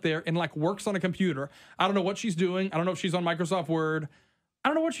sits up there and like works on a computer. I don't know what she's doing. I don't know if she's on Microsoft Word. I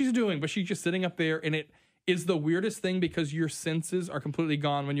don't know what she's doing, but she's just sitting up there. And it is the weirdest thing because your senses are completely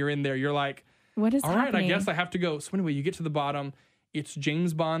gone when you're in there. You're like, what is happening? All right, I guess I have to go. So anyway, you get to the bottom. It's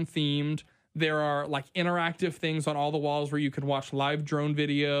James Bond themed. There are like interactive things on all the walls where you can watch live drone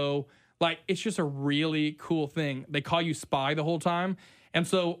video. Like, it's just a really cool thing. They call you spy the whole time. And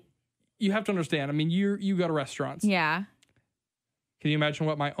so you have to understand, I mean, you go to restaurants. Yeah. Can you imagine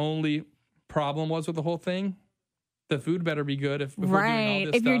what my only problem was with the whole thing? the food better be good. If right.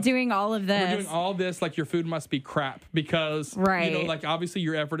 If you're doing all of this. If we're doing all this, like your food must be crap because, right. Like obviously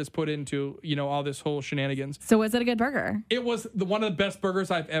your effort is put into, all this whole shenanigans. So was it a good burger? It was one of the best burgers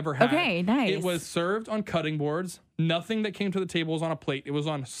I've ever had. Okay, nice. It was served on cutting boards. Nothing that came to the table was on a plate. It was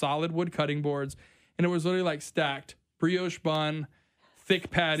on solid wood cutting boards. And it was literally like stacked brioche bun, thick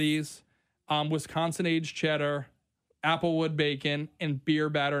patties, Wisconsin aged cheddar, applewood bacon, and beer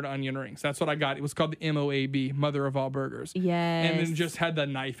battered onion rings. That's what I got. It was called the MOAB, Mother of All Burgers. Yes. And then just had the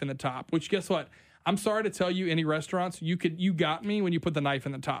knife in the top, which guess what? I'm sorry to tell you, any restaurants, you got me when you put the knife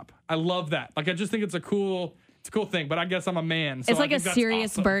in the top. I love that. Like, I just think it's a cool thing, but I guess I'm a man. So it's like a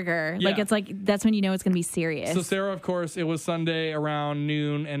serious burger. Yeah. Like, it's like, that's when you know it's going to be serious. So Sarah, of course, it was Sunday around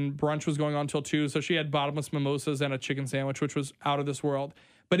noon and brunch was going on till 2. So she had bottomless mimosas and a chicken sandwich, which was out of this world.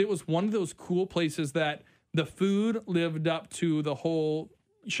 But it was one of those cool places that the food lived up to the whole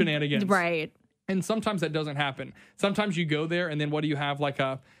shenanigans. Right. And sometimes that doesn't happen. Sometimes you go there and then what do you have? Like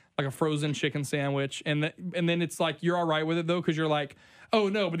a frozen chicken sandwich. And then it's like, you're all right with it though. Cause you're like, oh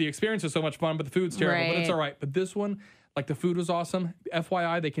no, but the experience is so much fun, but the food's terrible, but it's all right. But this one, like the food was awesome.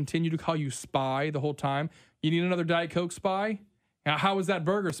 FYI, they continue to call you Spy the whole time. You need another Diet Coke, Spy? Now, how is that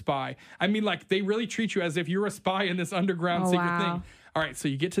burger, Spy? I mean, like they really treat you as if you're a spy in this underground secret thing. All right. So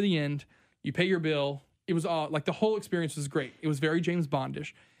you get to the end, you pay your bill. It was all like the whole experience was great. It was very James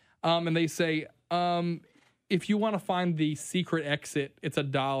Bondish. And they say, if you want to find the secret exit, it's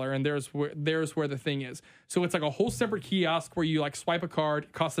 $1, and there's where the thing is. So it's like a whole separate kiosk where you like swipe a card,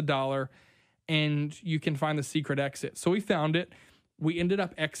 it costs $1, and you can find the secret exit. So we found it. We ended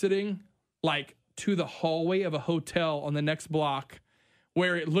up exiting like to the hallway of a hotel on the next block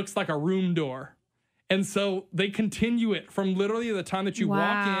where it looks like a room door. And so they continue it from literally the time that you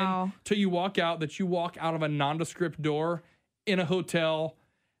walk in till you walk out, that you walk out of a nondescript door in a hotel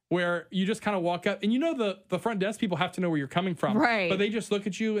where you just kind of walk up. And the front desk people have to know where you're coming from. Right. But they just look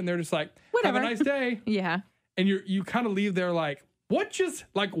at you and they're just like, whatever. Have a nice day. Yeah. And you kind of leave there like, what just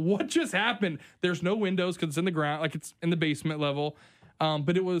happened? There's no windows because it's in the ground, like it's in the basement level.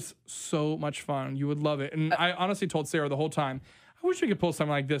 But it was so much fun. You would love it. And I honestly told Sarah the whole time, I wish we could pull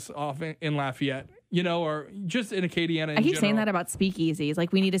something like this off in Lafayette, or just in Acadiana. I keep saying that about speakeasies.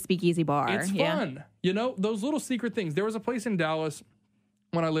 Like, we need a speakeasy bar. It's fun. Those little secret things. There was a place in Dallas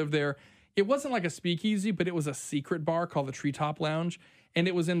when I lived there. It wasn't like a speakeasy, but it was a secret bar called the Treetop Lounge. And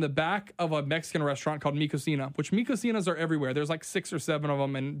it was in the back of a Mexican restaurant called Mi Cocina, which Mi Cocinas are everywhere. There's like 6 or 7 of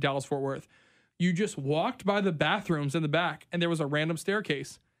them in Dallas-Fort Worth. You just walked by the bathrooms in the back, and there was a random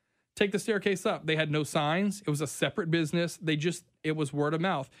staircase. Take the staircase up. They had no signs. It was a separate business. It was word of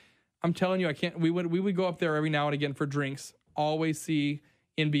mouth. I'm telling you, we would go up there every now and again for drinks. Always see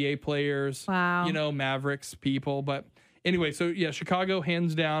NBA players, Mavericks people. But anyway, so yeah, Chicago,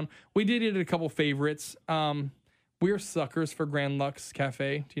 hands down. We did eat at a couple favorites. We're suckers for Grand Lux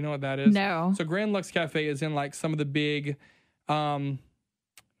Cafe. Do you know what that is? No. So Grand Lux Cafe is in like some of the big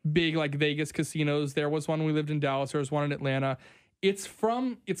like Vegas casinos. There was one when we lived in Dallas. There was one in Atlanta. It's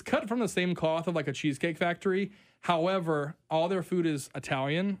cut from the same cloth of like a Cheesecake Factory. However, all their food is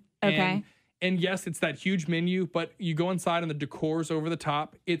Italian. Okay. And yes, it's that huge menu, but you go inside and the decor's over the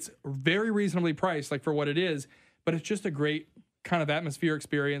top. It's very reasonably priced, like for what it is, but it's just a great kind of atmosphere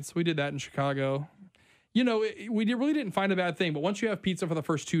experience. We did that in Chicago. We really didn't find a bad thing, but once you have pizza for the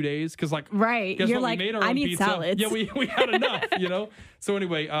first 2 days, because like, right, guess you're what? like, We made our own I need pizza. salads. Yeah, we had enough, So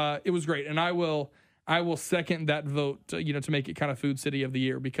anyway, it was great, and I will second that vote, to make it kind of Food City of the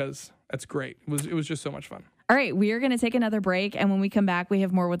Year because that's great. It was just so much fun. All right, we are going to take another break, and when we come back, we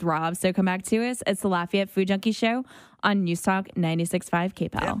have more with Rob. So come back to us. It's the Lafayette Food Junkie Show on News Talk 96.5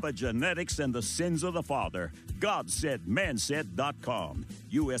 KPEL. Epigenetics and the sins of the father. GodSaidManSaid.com.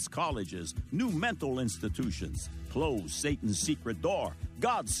 U.S. colleges, new mental institutions. Close Satan's secret door.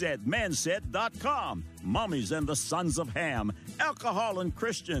 GodSaidManSaid.com. Mummies and the sons of Ham. Alcohol and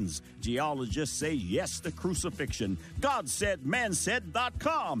Christians. Geologists say yes to crucifixion.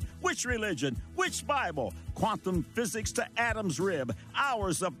 GodSaidManSaid.com. Which religion? Which Bible? Quantum physics to Adam's rib.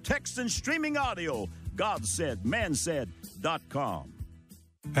 Hours of text and streaming audio. GodSaidManSaid.com.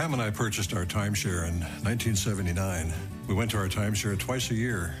 Pam and I purchased our timeshare in 1979. We went to our timeshare twice a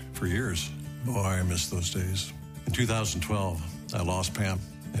year for years. Boy, I miss those days. In 2012, I lost Pam.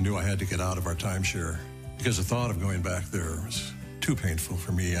 I knew I had to get out of our timeshare because the thought of going back there was too painful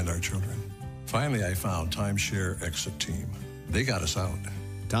for me and our children. Finally, I found Timeshare Exit Team. They got us out.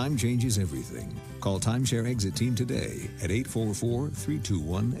 Time changes everything. Call Timeshare Exit Team today at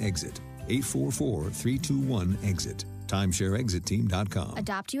 844-321-EXIT. 844-321-EXIT. TimeshareExitTeam.com.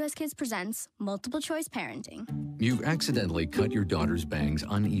 Adopt US Kids presents Multiple Choice Parenting. You've accidentally cut your daughter's bangs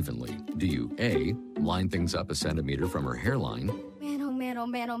unevenly. Do you A, line things up a centimeter from her hairline? Man, oh man, oh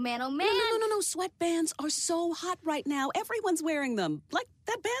man, oh man, oh man. No. Sweatbands are so hot right now. Everyone's wearing them. Like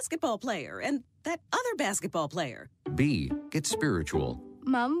that basketball player and that other basketball player. B, get spiritual.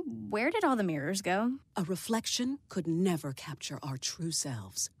 Mom, where did all the mirrors go? A reflection could never capture our true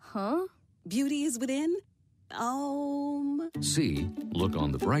selves. Huh? Beauty is within. C, look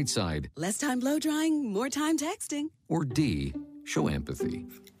on the bright side. Less time blow drying, more time texting. Or D, show empathy.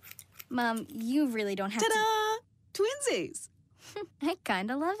 Mom, you really don't have Ta-da! Twinsies. I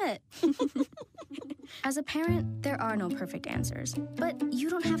kind of love it. As a parent, there are no perfect answers. But you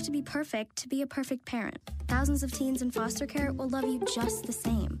don't have to be perfect to be a perfect parent. Thousands of teens in foster care will love you just the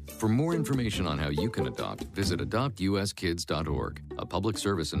same. For more information on how you can adopt, visit adoptuskids.org. A public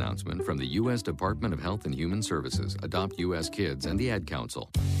service announcement from the U.S. Department of Health and Human Services, Adopt U.S. Kids, and the Ad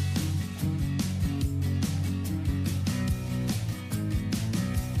Council.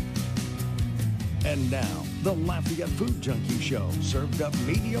 And now, the Lafayette Food Junkie Show, served up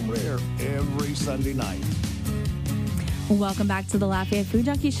medium rare every Sunday night. Welcome back to the Lafayette Food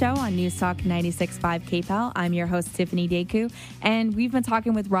Junkie Show on News Talk 96.5 KPEL. I'm your host, Tiffany Deku, and we've been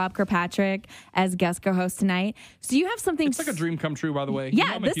talking with Rob Kirkpatrick as guest co-host tonight. So you have something... It's like a dream come true, by the way. Yeah, you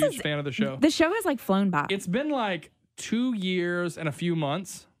know, I'm a huge fan of the show. The show has like flown by. It's been like 2 years and a few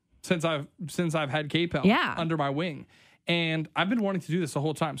months since I've had KPEL under my wing. And I've been wanting to do this the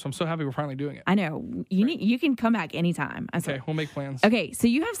whole time, so I'm so happy we're finally doing it. I know. You can come back anytime. Okay, we'll make plans. Okay, so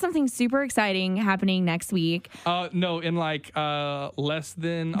you have something super exciting happening next week. No, in like less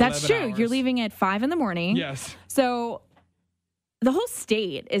than That's 11 true. hours. You're leaving at 5 a.m. Yes. So the whole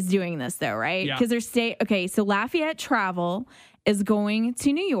state is doing this, though, right? Yeah. Because so Lafayette Travel is going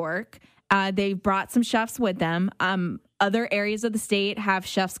to New York. They brought some chefs with them. Other areas of the state have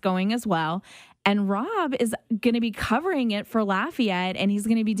chefs going as well. And Rob is going to be covering it for Lafayette, and he's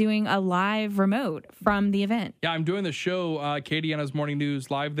going to be doing a live remote from the event. Yeah, I'm doing the show, Acadiana's Morning News,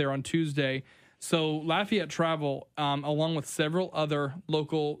 live there on Tuesday. So Lafayette Travel, along with several other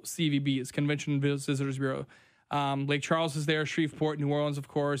local CVBs, Convention and Visitors Bureau, Lake Charles is there, Shreveport, New Orleans, of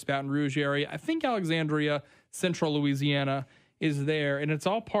course, Baton Rouge area. I think Alexandria, Central Louisiana is there. And it's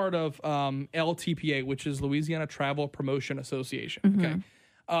all part of LTPA, which is Louisiana Travel Promotion Association. Mm-hmm. Okay.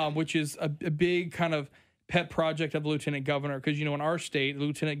 Which is a big kind of pet project of the lieutenant governor. Because, you know, in our state, the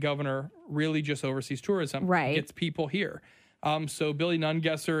lieutenant governor really just oversees tourism. Right. Gets people here. So Billy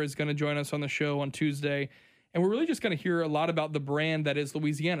Nungesser is going to join us on the show on Tuesday. And we're really just going to hear a lot about the brand that is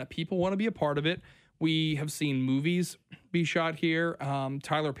Louisiana. People want to be a part of it. We have seen movies be shot here.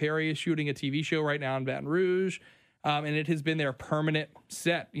 Tyler Perry is shooting a TV show right now in Baton Rouge. And it has been their permanent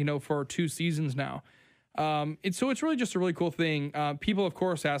set, you know, for 2 seasons now. It's really just a really cool thing. People, of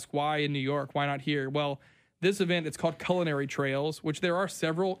course, ask why in New York, why not here? Well, this event, it's called Culinary Trails, which there are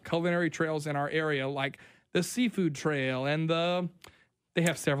several culinary trails in our area, like the Seafood Trail and they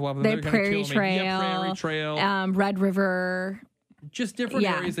have several of them. The Prairie Trail. Yeah, Prairie Trail. Red River. Just different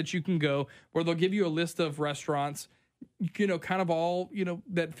areas that you can go where they'll give you a list of restaurants, you know, kind of all, you know,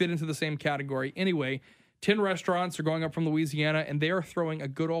 that fit into the same category. Anyway, 10 restaurants are going up from Louisiana, and they are throwing a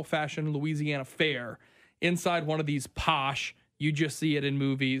good old-fashioned Louisiana fair inside one of these posh, you just see it in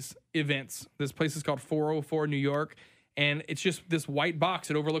movies, events. This place is called 404 New York, and it's just this white box.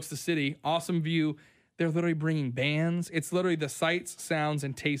 It overlooks the city. Awesome view. They're literally bringing bands. It's literally the sights, sounds,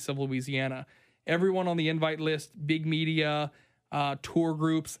 and tastes of Louisiana. Everyone on the invite list, big media, tour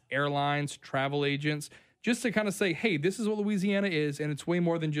groups, airlines, travel agents, just to kind of say, hey, this is what Louisiana is, and it's way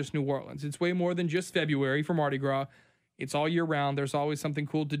more than just New Orleans. It's way more than just February for Mardi Gras. It's all year round. There's always something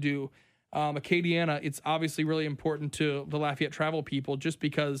cool to do. Acadiana, it's obviously really important to the Lafayette Travel people just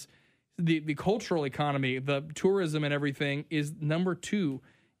because the cultural economy, the tourism and everything is number 2,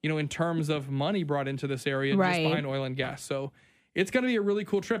 you know, in terms of money brought into this area just behind oil and gas. So it's going to be a really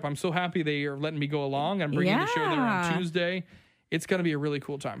cool trip. I'm so happy they are letting me go along. I'm bringing the show there on Tuesday. It's going to be a really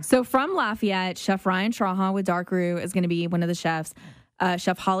cool time. So from Lafayette, Chef Ryan Trahan with Dark Roux is going to be one of the chefs.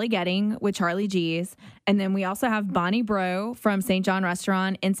 Chef Holly Getting with Charlie G's. And then we also have Bonnie Bro from St. John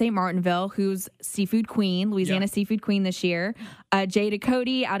Restaurant in St. Martinville, who's Seafood Queen, Louisiana Seafood Queen this year. Jada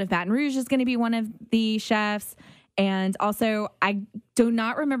Cody out of Baton Rouge is going to be one of the chefs. And also, I do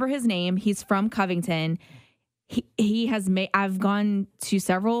not remember his name. He's from Covington. He has made, I've gone to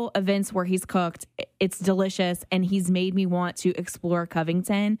several events where he's cooked. It's delicious, and he's made me want to explore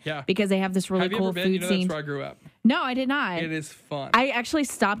Covington because they have this really cool food scene. scene. That's where I grew up. No, I did not. It is fun. I actually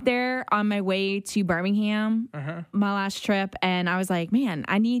stopped there on my way to Birmingham, my last trip, and I was like, man,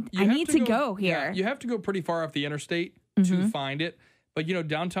 I need to go here. Yeah, you have to go pretty far off the interstate to find it. But,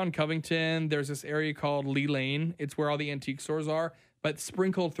 downtown Covington, there's this area called Lee Lane. It's where all the antique stores are. But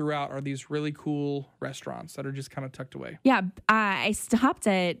sprinkled throughout are these really cool restaurants that are just kind of tucked away. Yeah, I stopped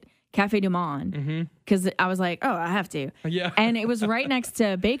at Cafe Du Monde because I was like, oh, I have to. Yeah. And it was right next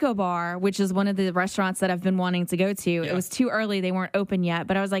to Bako Bar, which is one of the restaurants that I've been wanting to go to. Yeah. It was too early. They weren't open yet.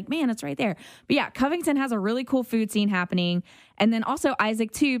 But I was like, man, it's right there. But yeah, Covington has a really cool food scene happening. And then also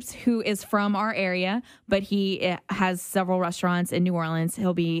Isaac Toops, who is from our area, but he has several restaurants in New Orleans.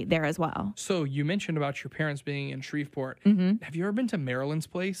 He'll be there as well. So you mentioned about your parents being in Shreveport. Have you ever been to Marilyn's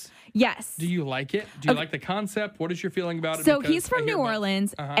place? Yes. Do you like it? Do you like the concept? What is your feeling about it? So he's from New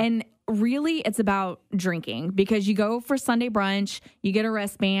Orleans, and really it's about drinking because you go for Sunday brunch, you get a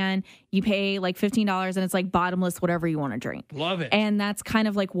wristband, you pay like $15, and it's like bottomless whatever you want to drink. Love it. And that's kind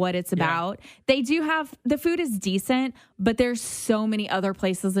of like what it's about. They do have, the food is decent, but there's so many other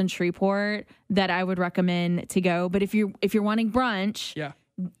places in Shreveport that I would recommend to go. But if you're wanting brunch,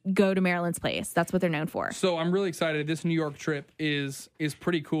 go to Marilyn's place. That's what they're known for. So I'm really excited. This New York trip is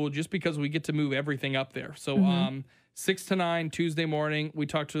pretty cool just because we get to move everything up there. So 6 to 9 Tuesday morning, we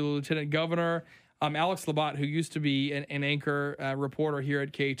talked to the Lieutenant Governor, Alex Labatt, who used to be an anchor reporter here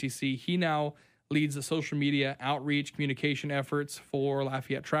at KATC. He now leads the social media outreach communication efforts for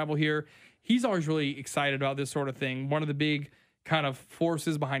Lafayette Travel here. He's always really excited about this sort of thing. One of the big kind of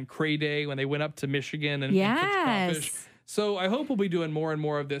forces behind Cray Day when they went up to Michigan and cooked crawfish. So I hope we'll be doing more and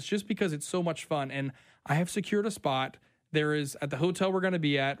more of this just because it's so much fun. And I have secured a spot. There is at the hotel we're going to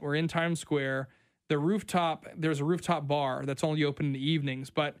be at. We're in Times Square. There's a rooftop bar that's only open in the evenings,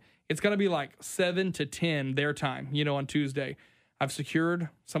 but it's going to be like 7 to 10 their time, on Tuesday. I've secured,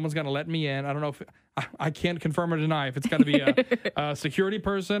 someone's going to let me in. I don't know if, I can't confirm or deny if it's going to be a security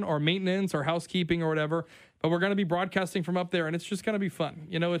person or maintenance or housekeeping or whatever, but we're going to be broadcasting from up there, and it's just going to be fun.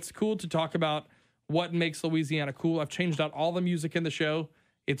 It's cool to talk about what makes Louisiana cool. I've changed out all the music in the show.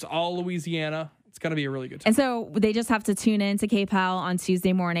 It's all Louisiana. It's going to be a really good time. And so they just have to tune in to KPAL on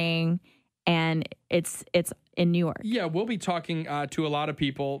Tuesday morning, and it's in New York. Yeah, we'll be talking to a lot of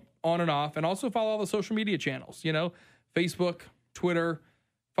people on and off, and also follow all the social media channels, Facebook, Twitter.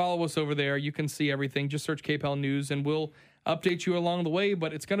 Follow us over there. You can see everything. Just search KPAL News, and we'll update you along the way,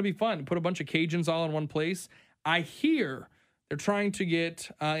 but it's going to be fun. Put a bunch of Cajuns all in one place. I hear they're trying to get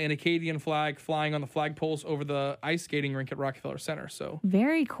an Acadian flag flying on the flagpoles over the ice skating rink at Rockefeller Center. So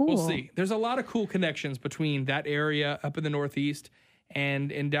very cool. We'll see. There's a lot of cool connections between that area up in the Northeast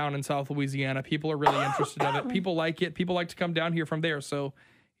and down in South Louisiana. People are really interested in it. People like it. People like to come down here from there. So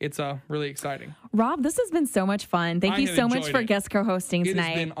it's really exciting. Rob, this has been so much fun. Thank you so much for guest co-hosting tonight. It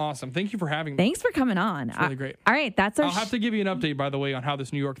has been awesome. Thank you for having me. Thanks for coming on. It's really great. All right, that's our. I'll have to give you an update, by the way, on how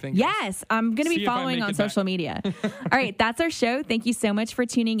this New York thing goes. Yes, I'm going to be following on social media. All right, that's our show. Thank you so much for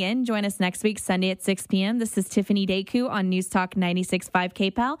tuning in. Join us next week, Sunday at 6 p.m. This is Tiffany Daku on News Talk 96.5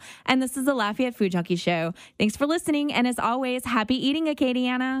 KPAL, and this is the Lafayette Food Junkie Show. Thanks for listening, and as always, happy eating,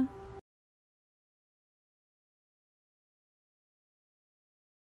 Acadiana.